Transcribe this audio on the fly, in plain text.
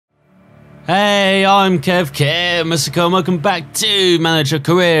Hey, I'm Misano, and welcome back to Manager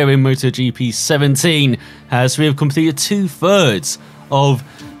Career in MotoGP 17, as we have completed 2/3 of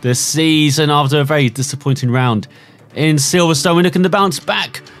the season after a very disappointing round in Silverstone. We're looking to bounce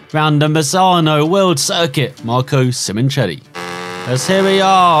back round the Misano World Circuit, Marco Simoncelli. As here we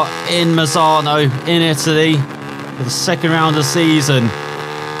are in Misano, in Italy, for the second round of the season,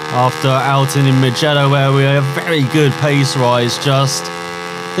 after outing in Mugello, where we had a very good pace rise, just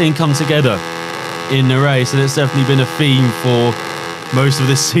didn't come together in the race, and it's definitely been a theme for most of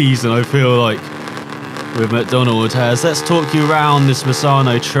this season, I feel like, with MacDonald. Let's talk you around this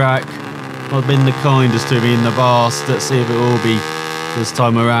Misano track. Not been the kindest to me in the past. Let's see if it will be this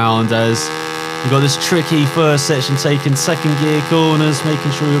time around, as we've got this tricky first section, taking second gear corners,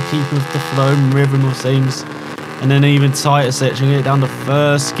 making sure you're keeping with the flow and rhythm of things, and then an even tighter section, get down to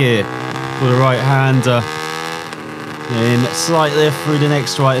first gear for the right-hander. In slight lift through the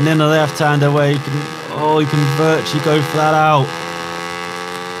next right, and then the left-hander where you can virtually go flat out.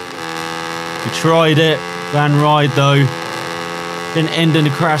 We tried it, ran right though. Didn't end in a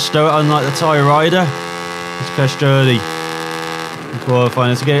crash though, unlike the Thai rider. It's crashed early in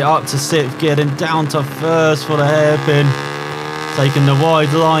qualifying. So get up to sixth gear, then down to first for the hairpin. Taking the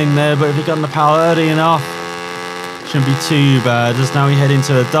wide line there, but if you got the power early enough, shouldn't be too bad. As now we head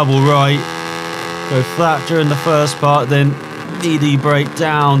into a double right. Go flat during the first part, then needy brake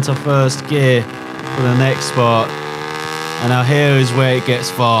down to first gear for the next part. And now here is where it gets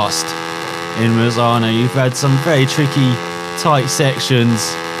fast in Misano. You've had some very tricky, tight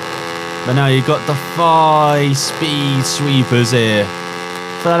sections, but now you've got the 5-speed sweepers here.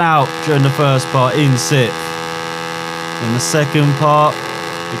 Flat out during the first part in sixth. In the second part,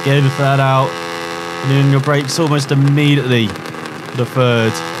 again flat out. And then your brakes almost immediately for the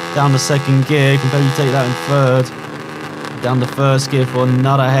third. Down the second gear, can maybe take that in third. Down the first gear for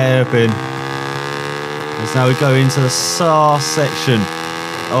another hairpin. As now we go into the last section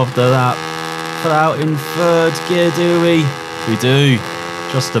of the lap. Put out in third gear, do we? We do,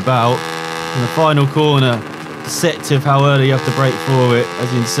 just about. In the final corner, deceptive how early you have to brake for it.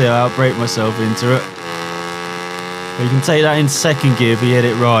 As you can see, I outbraked myself into it. But you can take that in second gear if you hit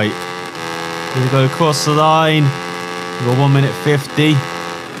it right. Here we go across the line. We've got 1 minute 50.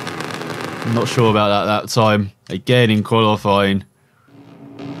 I'm not sure about that time. Again in qualifying.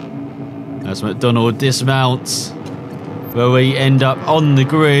 As MacDonald dismounts, where we end up on the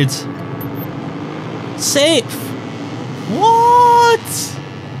grid. Sixth! What?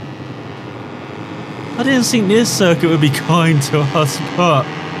 I didn't think this circuit would be kind to us, but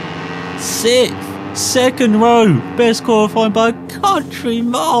sixth! Second row! Best qualifying by a country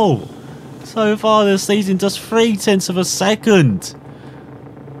mile! So far this season, just 0.3 of a second.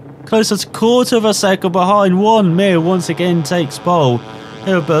 Closer to quarter of a second behind. One Mir once again takes pole.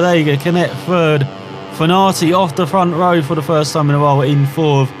 Belega connect third. Fanati off the front row for the first time in a while in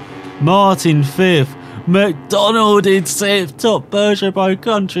fourth. Martin fifth. MacDonald in sixth. Top Berger by a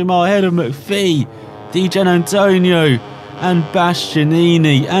country mile ahead of McPhee. Di Gianantonio and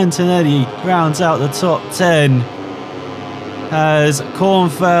Bastianini. Antonelli rounds out the top 10. As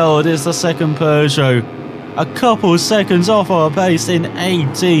Kornfeld is the second Peugeot. A couple seconds off our pace in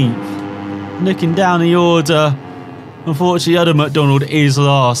 18th. Looking down the order, unfortunately other MacDonald is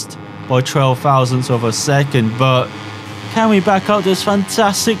last by 12 thousandths of a second, but can we back up this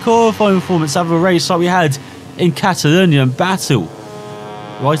fantastic qualifying performance, have a race like we had in Catalonia and battle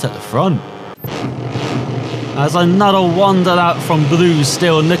right at the front? As another wonder lap from Blue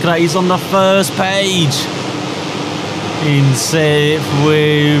still, look at that, he's on the first page. In sixth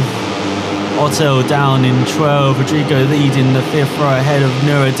with Otto down in 12, Rodrigo leading the 5th row ahead of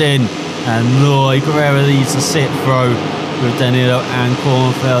Nuruddin, and Loi. Guerrero leads the 6th row with Danilo and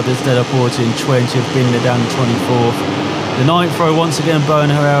Kornfeld instead of Porter in 20th, Binder down 24th. The 9th row once again Bowen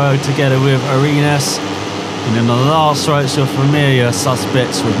Herrero together with Arenas, and in the last row it's your familiar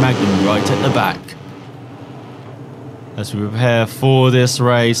suspects with Magnum right at the back. As we prepare for this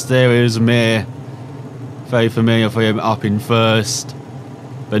race, there is Mir, very familiar for him up in first.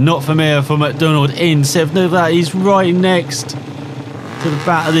 But not familiar for MacDonald in 7th. Look at that, he's right next to the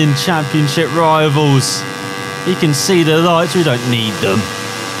battling championship rivals. He can see the lights, we don't need them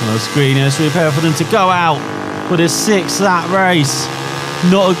on the screen as we prepare for them to go out for this 6th lap race.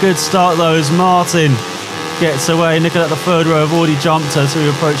 Not a good start though as Martin gets away. Look at that, the 3rd row have already jumped her, so we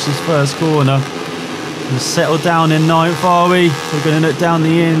approach this first corner. We'll settle down in 9th, are we? We're going to look down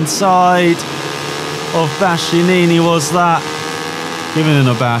the inside of Bastianini, was that? Giving him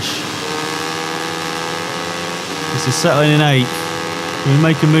a bash. This is settling in 8th. We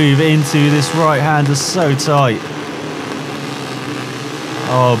make a move into this right hander so tight.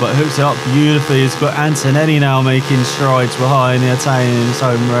 Oh, but hooks it up beautifully. He's got Antonelli now making strides behind the Italian in his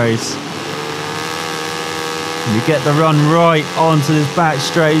home race. And you get the run right onto this back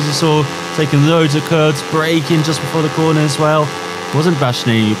straight, as you saw, taking loads of curves, braking just before the corner as well. It wasn't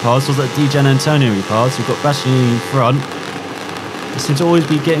Bastianini who passed, it was that Di Gianantonio who passed. We've got Bastianini in front. They seem to always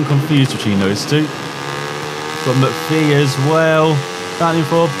be getting confused between those two. Got McPhee as well, battling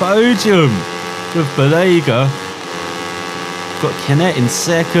for a podium with Balega. Got Kennett in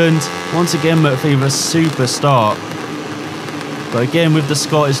second. Once again, McPhee with a super start. But again, with the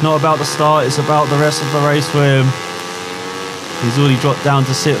Scot, it's not about the start, it's about the rest of the race for him. He's already dropped down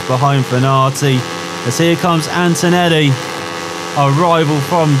to 6th behind Fenati. As here comes Antonelli, our rival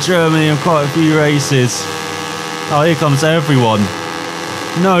from Germany in quite a few races. Oh, here comes everyone.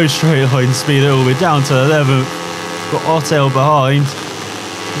 No straight line speed at all. We're down to 11th. Got Ottel behind.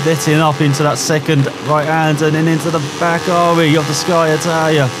 Letting up into that second right hand and then into the back army of the Sky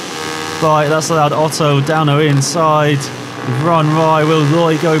Italia. Right, that's allowed Otto down her inside. Run right. Will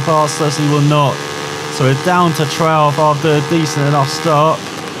Loi go past us? He will not. So we're down to 12th after a decent enough start.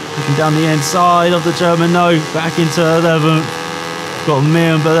 Looking down the inside of the German. No, back into 11th. Got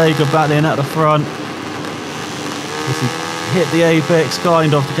Mir and Balega battling at the front. Hit the apex,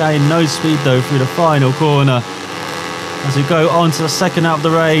 kind of, gain no speed though through the final corner. As we go on to the second half of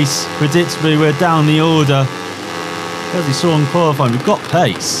the race, predictably we're down the order. As we saw in qualifying, we've got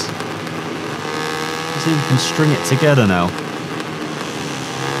pace. Let's see if we can string it together now.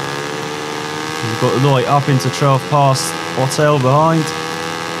 We've got Loi up into 12th past Ottel behind.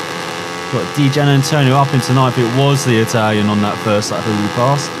 Got Di Gianantonio up into 9th. It was the Italian on that first lap who we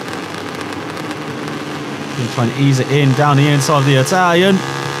passed. Gonna try and ease it in down the inside of the Italian.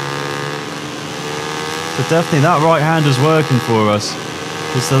 But definitely that right hand is working for us.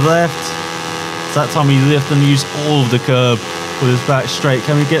 It's the left. It's that time we lift and use all of the curb with his back straight.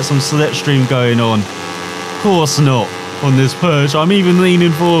 Can we get some slipstream going on? Of course not on this perch. I'm even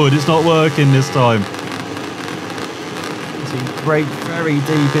leaning forward. It's not working this time. So you break very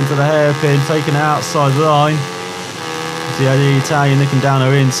deep into the hairpin, taking it outside the line. See the Italian looking down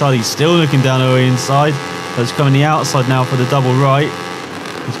her inside. He's still looking down her inside. That's coming the outside now for the double right.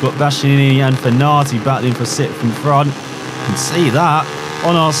 He's got Bastianini and Fenati battling for 6th in front. You can see that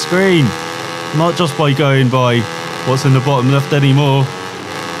on our screen. Not just by going by what's in the bottom left anymore.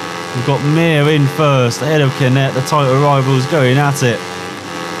 We've got Mir in first, ahead of Kennett. The title rivals going at it.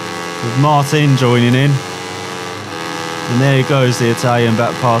 With Martin joining in. And there goes the Italian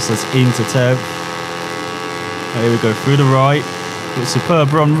back past us into 10th. Here we go through the right. Got a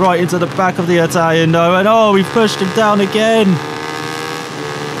superb run right into the back of the Italian though. And oh, we've pushed him down again.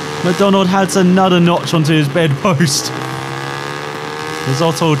 MacDonald adds another notch onto his bedpost. As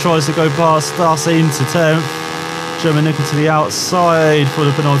Otto tries to go past us into 10th. German looking to the outside for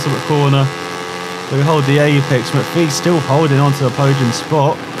the penultimate corner. We hold the apex. McPhee still holding onto the podium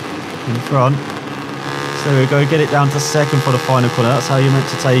spot in front. So there we go, get it down to 2nd for the final corner. That's how you're meant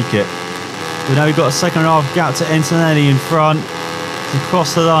to take it. We know we've got a 2.5 gap to Antonelli in front. To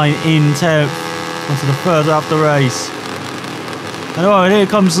cross the line in 10th onto the third lap of the race. And oh, here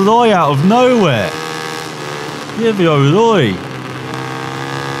comes Loi out of nowhere. Livio Loi.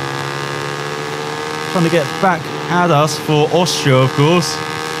 Trying to get back at us for Austria, of course.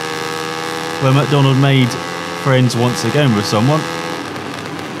 Where MacDonald made friends once again with someone.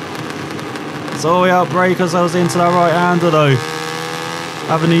 So we outbrake ourselves into that right-hander though.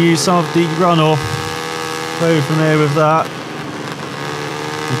 Having to use some of the runoff. Go from there with that.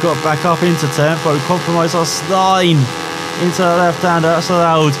 We've got back up into 10th, but we compromise our line into the left-hander. That's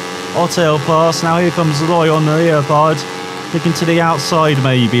allowed Ottel pass. Now here comes Loi on the rear part. Sticking to the outside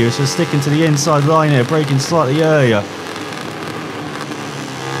maybe. It's just sticking to the inside line here, braking slightly earlier.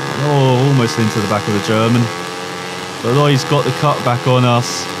 Oh, almost into the back of the German. But Loi's got the cut back on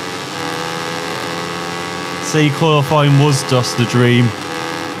us. See, qualifying was just a dream.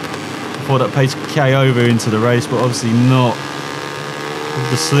 I thought that pace could carry over into the race, but obviously not. With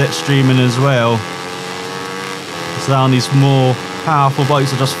the slipstreaming as well. It's allowing these more powerful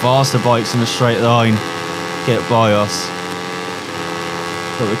bikes or just faster bikes in a straight line get by us.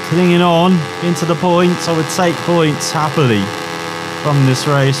 But we're clinging on into the points. I would take points happily from this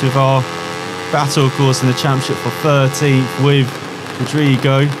race with our battle, of course, in the championship for 13th with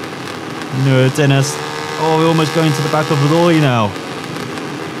Rodrigo. Dennis. Oh, we're almost going to the back of Loi now.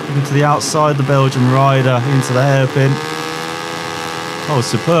 Into the outside, the Belgian rider into the hairpin. Oh,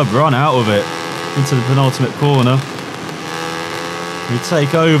 superb run out of it into the penultimate corner. We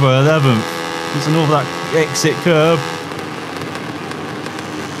take over 11th. Using all that exit curb.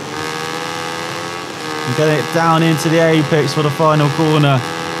 and getting it down into the apex for the final corner.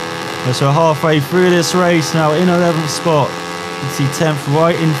 So we're halfway through this race now, in 11th spot. You can see 10th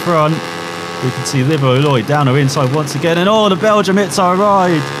right in front. We can see Livio Loi down our inside once again. And oh, the Belgium hits our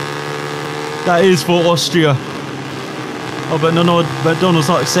ride. That is for Austria. Oh, but MacDonald's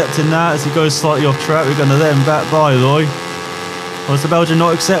not accepting that as he goes slightly off track. We're going to let him back by Loi. Or is the Belgian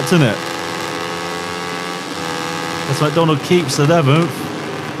not accepting it? As MacDonald keeps 11th.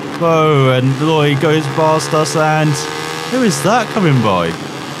 Whoa, and Loi goes past us, and who is that coming by?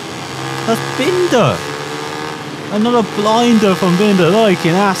 That's Binder. Another blinder from Binder, like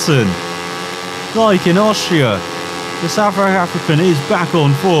in Assen. Like in Austria. The South African is back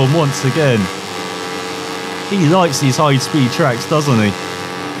on form once again. He likes these high-speed tracks, doesn't he?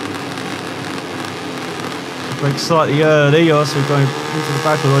 Brakes slightly early, also going into the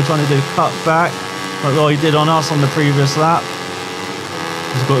back of Loi, trying to do a cut back, like Loi did on us on the previous lap.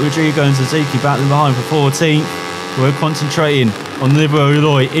 We've got Rodrigo and Suzuki battling behind for 14th. We're concentrating on Livio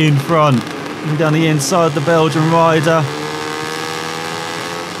Loi in front. And down the inside, the Belgian rider.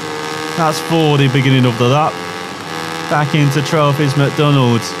 That's for the beginning of the lap. Back into 12th is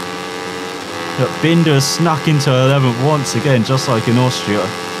MacDonald. But Binder has snuck into 11th once again, just like in Austria.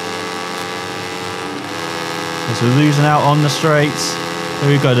 As we're losing out on the straights. There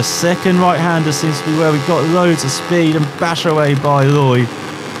we go, the second right-hander seems to be where we've got loads of speed and bash away by Loi.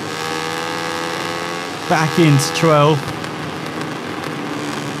 Back into 12th.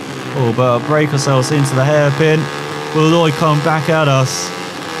 Oh, but I'll break ourselves into the hairpin. Will Loi come back at us?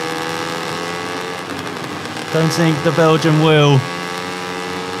 Don't think the Belgian will.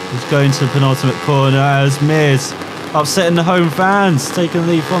 He's going to the penultimate corner as Miz upsetting the home fans, taking the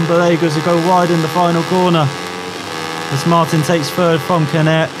lead from Belegas who go wide in the final corner. As Martin takes third from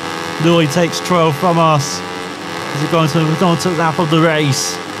Canet, Loi takes 12 from us. As he goes to the penultimate lap of the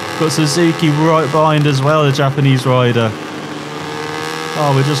race. Got Suzuki right behind as well, the Japanese rider.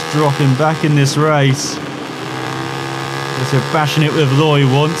 Oh, we're just dropping back in this race. As we're bashing it with Loi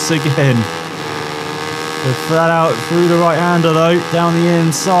once again. We're flat out through the right-hander though, down the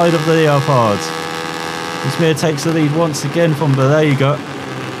inside of the leopard. Smith takes the lead once again from Belega.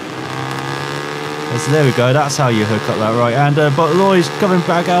 So there we go, that's how you hook up that right-hander. But Loi's coming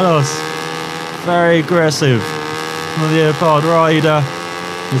back at us. Very aggressive. The leopard rider.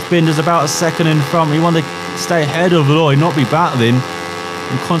 His Binder's about a second in front. We want to stay ahead of Loi, not be battling.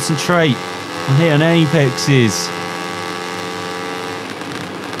 And concentrate on hitting apexes.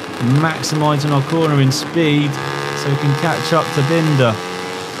 Maximising our cornering speed so we can catch up to Binder.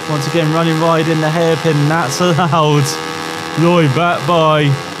 Once again running wide in the hairpin, that's allowed. Loi back by.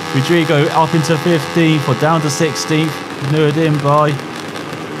 Rodrigo up into 15th or down to 16th. Lured in by.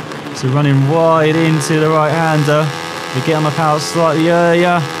 So running wide into the right-hander. We get on the power slightly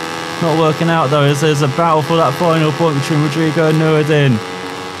earlier. Not working out though, as there's a battle for that final point between Rodrigo and Nuruddin.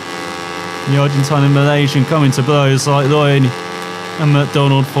 The Argentine and Malaysian coming to blows like Loi and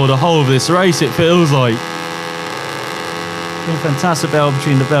MacDonald for the whole of this race, it feels like. Fantastic battle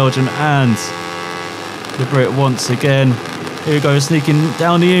between the Belgian and the Brit once again. Here we go, sneaking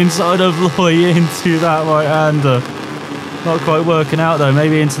down the inside of Loi into that right-hander. Not quite working out though,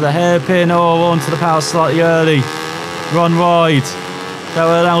 maybe into the hairpin or onto the power slightly early. Run wide. That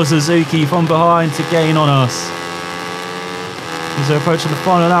will allow Suzuki from behind to gain on us. As we're approaching the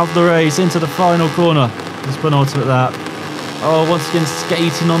final lap of the race, into the final corner. This penultimate lap. Oh, once again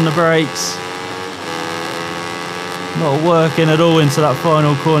skating on the brakes. Not working at all into that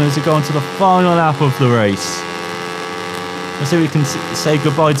final corner as we go on to the final lap of the race. Let's see if we can say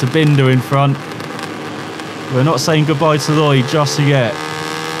goodbye to Binder in front. We're not saying goodbye to Loi just yet.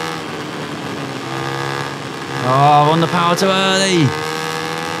 Oh, on the power too early.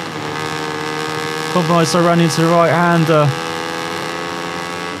 Compromise to run into the right-hander.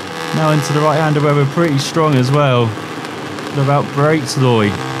 Now into the right-hander where we're pretty strong as well. What about brakes, Loi?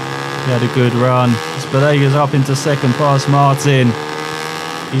 He had a good run. Belega's up into second past Martin.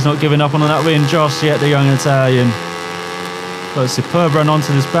 He's not giving up on that win just yet, the young Italian. Got a superb run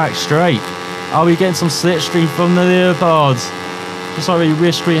onto this back straight. Are we getting some slipstream from the Leopards? Just like we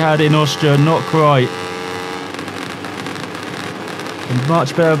wished we had in Austria, not quite. And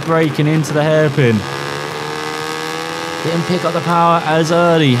much better braking into the hairpin. Didn't pick up the power as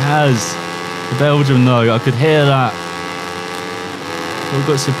early as the Belgium though, I could hear that. But we've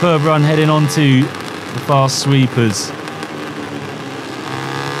got a superb run heading onto the fast sweepers.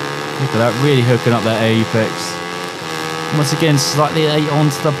 Look at that, really hooking up that apex. Once again, slightly late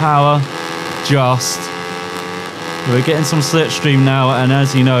onto the power. Just. We're getting some slipstream now, and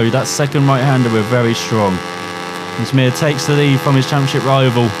as you know, that second right-hander, we're very strong. Smith takes the lead from his championship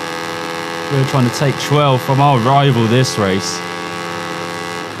rival. We're trying to take 12 from our rival this race.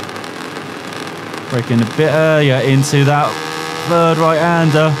 Breaking a bit earlier into that third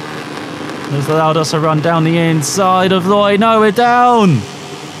right-hander. Has allowed us to run down the inside of Loi. No, we're down.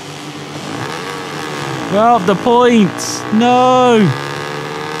 We're up the points. No.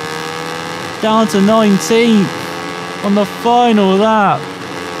 Down to 19th on the final lap.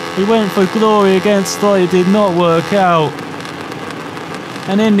 We went for glory against Loi. It did not work out.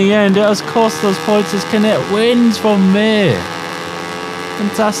 And in the end, it has cost us points as Canet wins from Mir.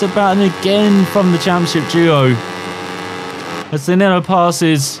 Fantastic battling again from the championship duo. As Danilo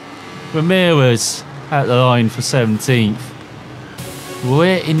passes Ramirez at the line for 17th.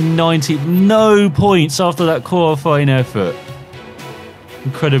 We're in 19th. No points after that qualifying effort.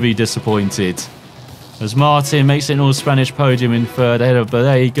 Incredibly disappointed. As Martin makes it an all-Spanish podium in third ahead of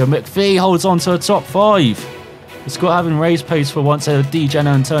Borrega. McPhee holds on to a top 5. It's got having race pace for once ahead of Dijan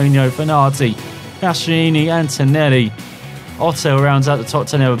Antonio, Fanati, Castrini, Antonelli. Otto rounds out the top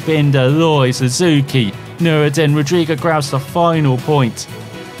 10 ahead of Binder, Loi, Suzuki, Nuruddin. Rodrigo grabs the final point.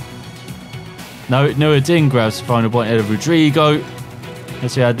 No, Nuruddin grabs the final point ahead of Rodrigo.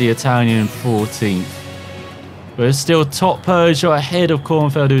 As we had the Italian in 14th. But it's still top Peugeot ahead of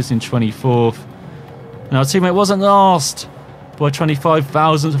Kornfeld, who's in 24th. And our teammate wasn't last by 25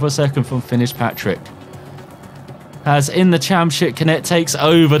 thousandths of a second from Finnish Patrick. As in the championship, Canet takes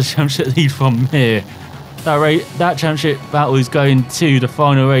over the championship lead from Mir. That championship battle is going to the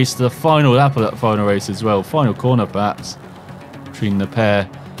final race, to the final lap of that final race as well. Final corner perhaps between the pair.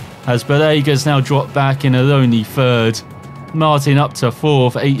 As Borrega's now dropped back in a lonely third. Martin up to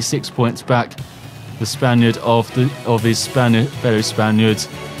 4th, 86 points back. The Spaniard of his fellow Spaniard.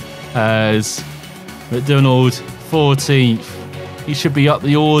 As MacDonald 14th. He should be up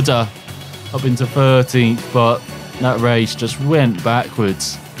the order, up into 13th, but that race just went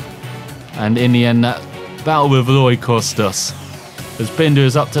backwards. And in the end, that battle with Loi cost us. As Binder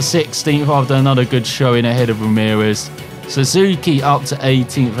is up to 16th after another good showing ahead of Ramirez. Suzuki up to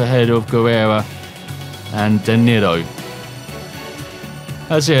 18th ahead of Guerrera and Danilo.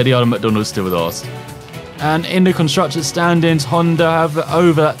 As yeah, the other McDonald's still last. And in the constructors standings, Honda have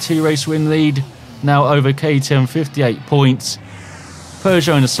over that 2-race win lead. Now over KTM, 58 points.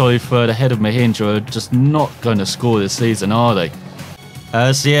 Peugeot in a solid third ahead of Mahindra, are just not going to score this season, are they?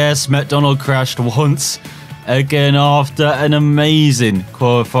 As yes, MacDonald crashed once again after an amazing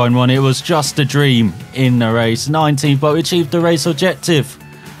qualifying run. It was just a dream in the race. 19th, but we achieved the race objective.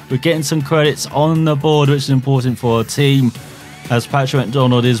 We're getting some credits on the board, which is important for our team, as Patrick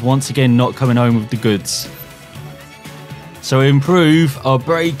MacDonald is once again not coming home with the goods. So improve our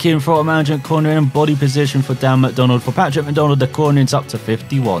braking, throttle management, cornering and body position for Dan MacDonald. For Patrick MacDonald, the cornering's up to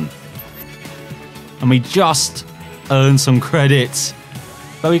 51. And we just earned some credits,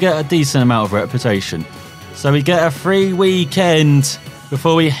 but we get a decent amount of reputation. So we get a free weekend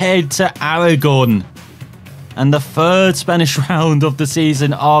before we head to Aragon. And the third Spanish round of the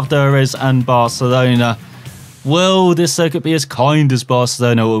season after Jerez and Barcelona. Will this circuit be as kind as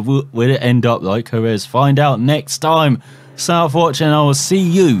Barcelona, or will it end up like Jerez? Find out next time. Thanks for watching, and I will see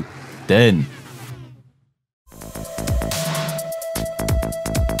you then.